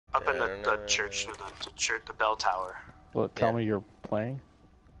Up in the church, or the church, the bell tower. Well, tell me you're playing.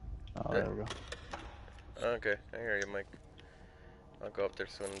 Oh, there we go. Okay, I hear you, Mike. I'll go up there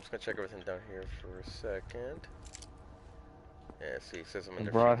soon. I'm just gonna check everything down here for a second. Yeah, see, it says I'm in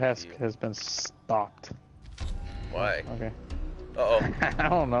The the broadcast has been stopped. Why? Okay. Uh-oh. I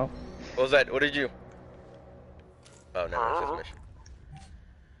don't know. What was that? What did you? Oh, no, it's just mission.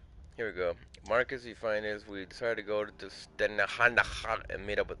 Here we go. Marcus, you find is we decided to go to the Stenahanaha and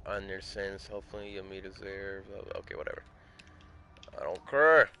meet up with Andersons. Hopefully you'll meet us there. Okay, whatever. I don't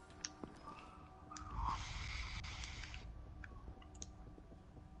care.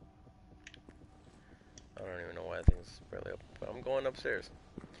 I don't even know why things barely up. But I'm going upstairs.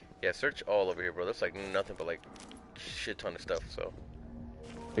 Yeah, search all over here, bro. That's like nothing but like shit ton of stuff, so.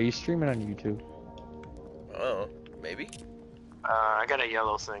 Are you streaming on YouTube? Oh, maybe? I got a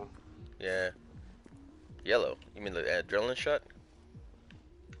yellow thing. Yeah. Yellow? You mean the adrenaline shot?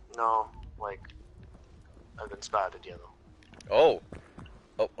 No, like, I've been spotted yellow. Oh!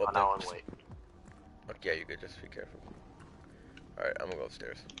 Oh, now I'm wait. Okay, yeah, you're good. Just be careful. Alright, I'm gonna go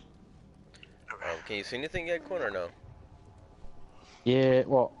upstairs. Okay. Can you see anything yet, Quinn, or no? Yeah,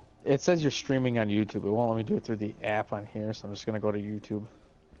 well, it says you're streaming on YouTube. It won't let me do it through the app on here, so I'm just gonna go to YouTube.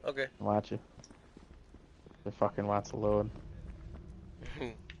 Okay. And watch it. It fucking wants to load.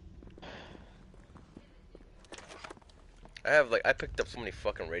 I picked up so many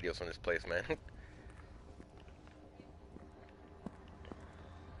fucking radios on this place, man.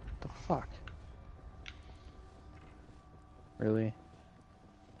 The fuck? Really?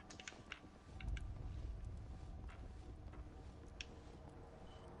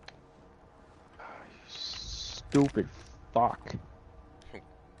 Oh, you stupid fuck.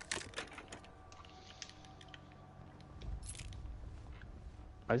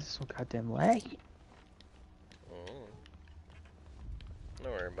 Why is this so goddamn laggy?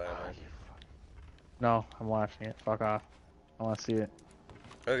 Don't worry about it, man. No, I'm watching it. Fuck off. I want to see it.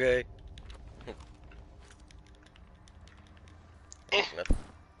 Okay.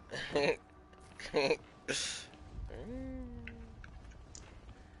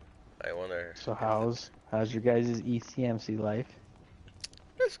 I wonder. So how's your guys' ECMC life?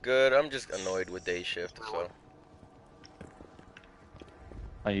 It's good. I'm just annoyed with day shift, so.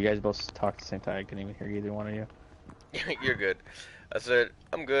 Oh, you guys both talk at the same time. I couldn't even hear either one of you. You're good. I said,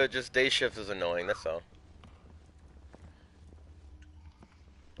 I'm good, just day shift is annoying, that's all.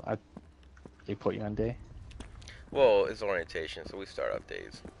 They put you on day? Well, it's orientation, so we start off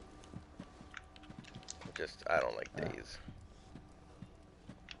days. I don't like days.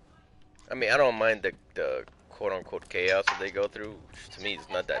 I mean, I don't mind the quote-unquote chaos that they go through, which to me is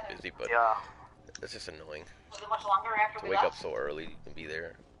not that busy, but yeah. It's just annoying. Was it much longer after to we wake left? up so early and be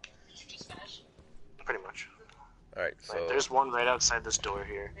there. Did you just finish? Pretty much. Alright, so... Right, there's one right outside this door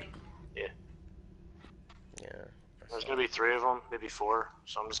here. Yeah. Yeah. There's gonna be 3 of them, maybe 4.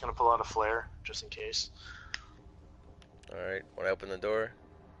 So I'm just gonna pull out a flare, just in case. Alright, when I open the door,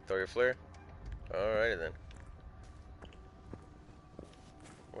 throw your flare? Alrighty then.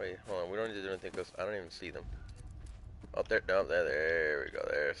 Wait, hold on, we don't need to do anything because I don't even see them. Up there, down there, there we go,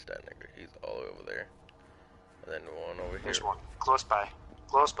 there's that nigga. He's all the way over there. And then one over here. There's one, close by.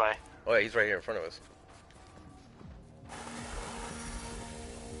 Close by. Oh yeah, he's right here in front of us.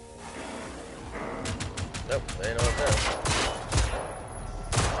 Nope, they ain't know what's that.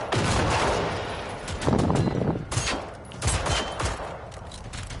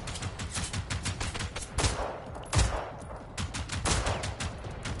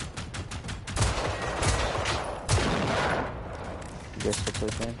 You guys still play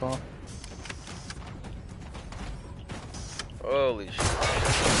paintball? Holy shit.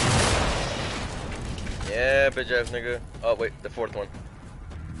 Yeah, bitch ass nigga. Oh wait, the 4th one.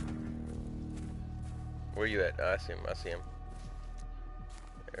 Where you at? Oh, I see him, I see him.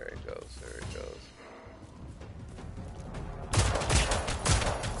 There he goes, there he goes.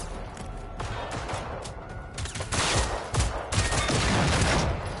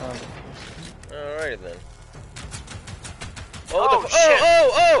 Alrighty then. Oh, what the shit.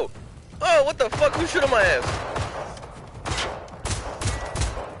 Oh, what the fuck? Who shooting my ass?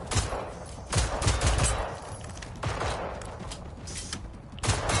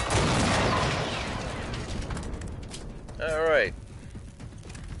 Alright.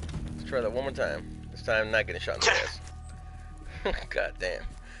 Let's try that one more time. This time, not getting shot in the ass. God damn.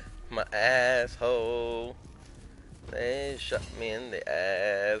 My asshole. They shot me in the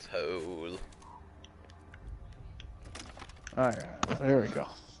asshole. Alright, there we go.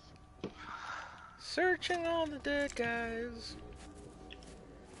 Searching all the dead guys.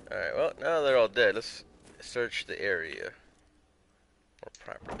 Alright, well, now they're all dead. Let's search the area. Or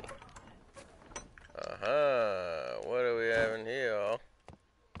properly. What do we have in here?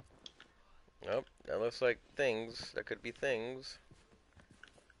 Nope, that looks like things. That could be things.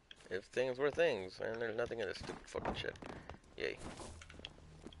 If things were things, and there's nothing in this stupid fucking shit. Yay.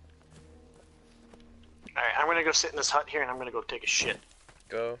 Alright, I'm gonna go sit in this hut here and I'm gonna go take a shit.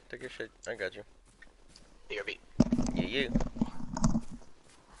 Go, take your shit. I got you. BRB. Yeah, yeah.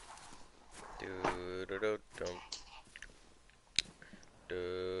 Do-do-do-dum.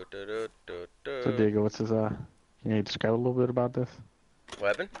 Do-do-do-do-do. So Diego, what's this? Can you describe a little bit about this? What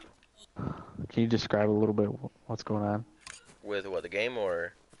happened? Can you describe a little bit what's going on? With what, the game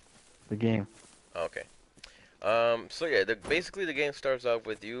or? The game. Okay. So yeah, basically the game starts off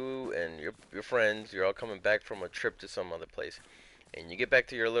with you and your friends. You're all coming back from a trip to some other place, and you get back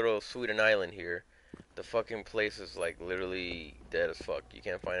to your little Sweden island here. The fucking place is like literally dead as fuck. You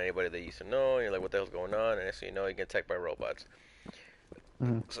can't find anybody that you used to know. And you're like, what the hell's going on? And next thing you know, you get attacked by robots.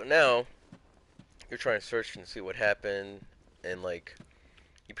 Mm-hmm. So now you're trying to search and see what happened, and like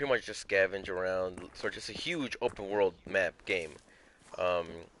you pretty much just scavenge around. So it's just a huge open world map game.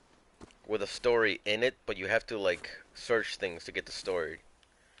 With a story in it, but you have to like search things to get the story,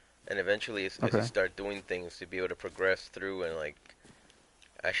 and eventually as you start doing things to be able to progress through and like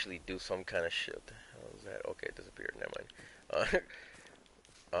actually do some kind of shit. What the hell is that? Okay, it disappeared. Never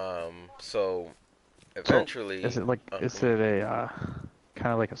mind. So eventually, so is it like is it a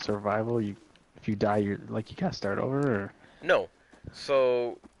kind of like a survival? If you die, you gotta start over, or? No.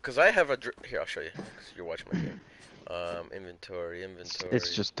 So because I have here, I'll show you. 'Cause you're watching my game. Inventory.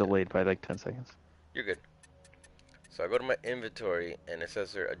 It's just delayed by like 10 seconds. You're good. So I go to my inventory, and it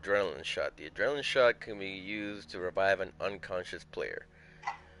says there, adrenaline shot. The adrenaline shot can be used to revive an unconscious player.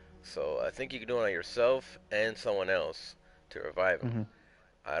 So I think you can do it on yourself and someone else to revive them. Mm-hmm.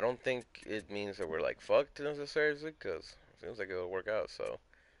 I don't think it means that we're like fucked necessarily, because it seems like it'll work out. So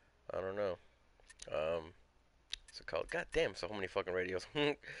I don't know. What's it called? God damn, so many fucking radios.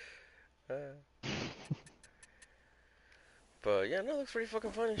 But yeah, no, it looks pretty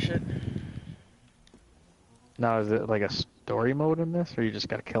fucking fun and shit. Now, is it like a story mode in this, or you just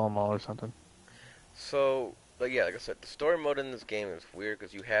gotta kill them all or something? So, like, yeah, like I said, the story mode in this game is weird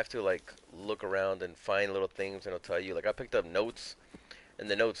because you have to like look around and find little things, and it'll tell you. Like, I picked up notes, and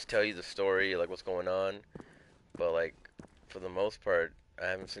the notes tell you the story, like what's going on. But like, for the most part, I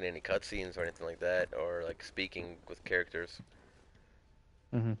haven't seen any cutscenes or anything like that, or like speaking with characters.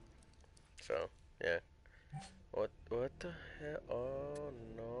 Mm-hmm. So, yeah. What the hell? Oh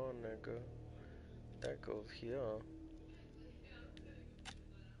no, nigga. That goes here.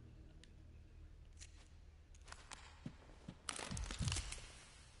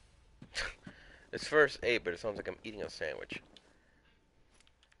 It's first 8, but it sounds like I'm eating a sandwich.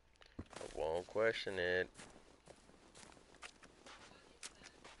 I won't question it.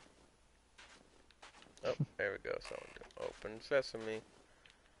 Oh, there we go. Someone open sesame.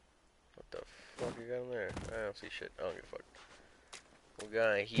 What the fuck you got in there? I don't see shit. I don't give a fuck. We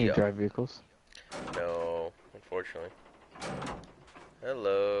got in Can you here. drive vehicles? No, unfortunately.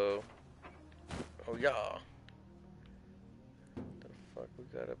 Hello. Oh yeah. What the fuck we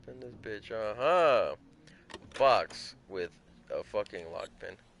got up in this bitch? Uh-huh. Box with a fucking lock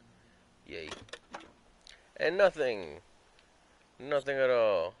pin. Yay. And nothing. Nothing at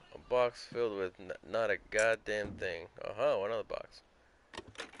all. A box filled with not a goddamn thing. Uh-huh, another box.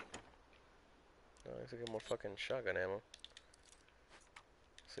 Oh, I get more fucking shotgun ammo.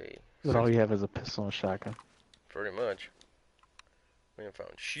 Let's see. But all you have is a pistol and a shotgun. Pretty much. We haven't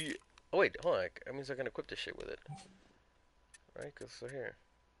found shit. Oh wait, hold on. That means I can equip this shit with it. Right, cause so here.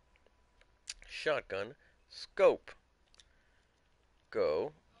 Shotgun. Scope.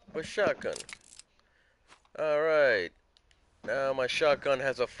 Go with shotgun. Alright. Now my shotgun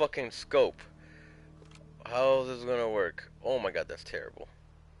has a fucking scope. How is this gonna work? Oh my god, that's terrible.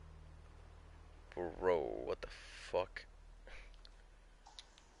 Bro, what the fuck?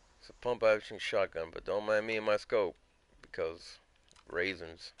 It's a pump action shotgun, but don't mind me and my scope. Because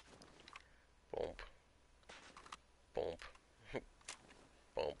raisins. Bump. Bump.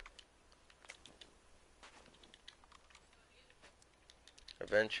 Bump.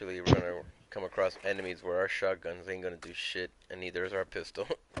 Eventually we're gonna come across enemies where our shotguns ain't gonna do shit, and neither is our pistol.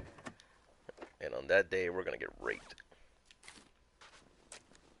 And on that day we're gonna get raped.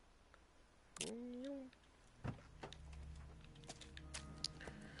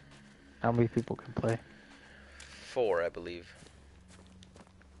 How many people can play? 4, I believe.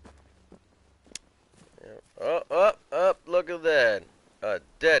 Yeah. Oh, look at that. A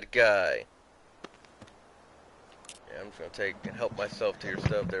dead guy. Yeah, I'm just gonna take and help myself to your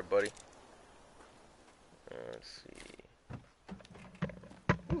stuff there, buddy. Let's see.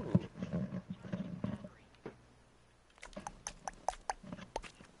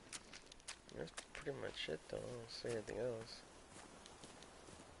 pretty much it though. I don't see anything else.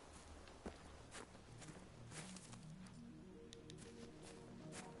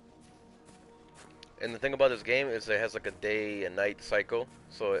 And the thing about this game is it has like a day and night cycle,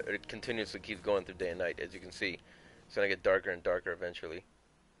 so it continuously keeps going through day and night. As you can see, it's gonna get darker and darker eventually.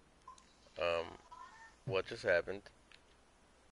 What just happened?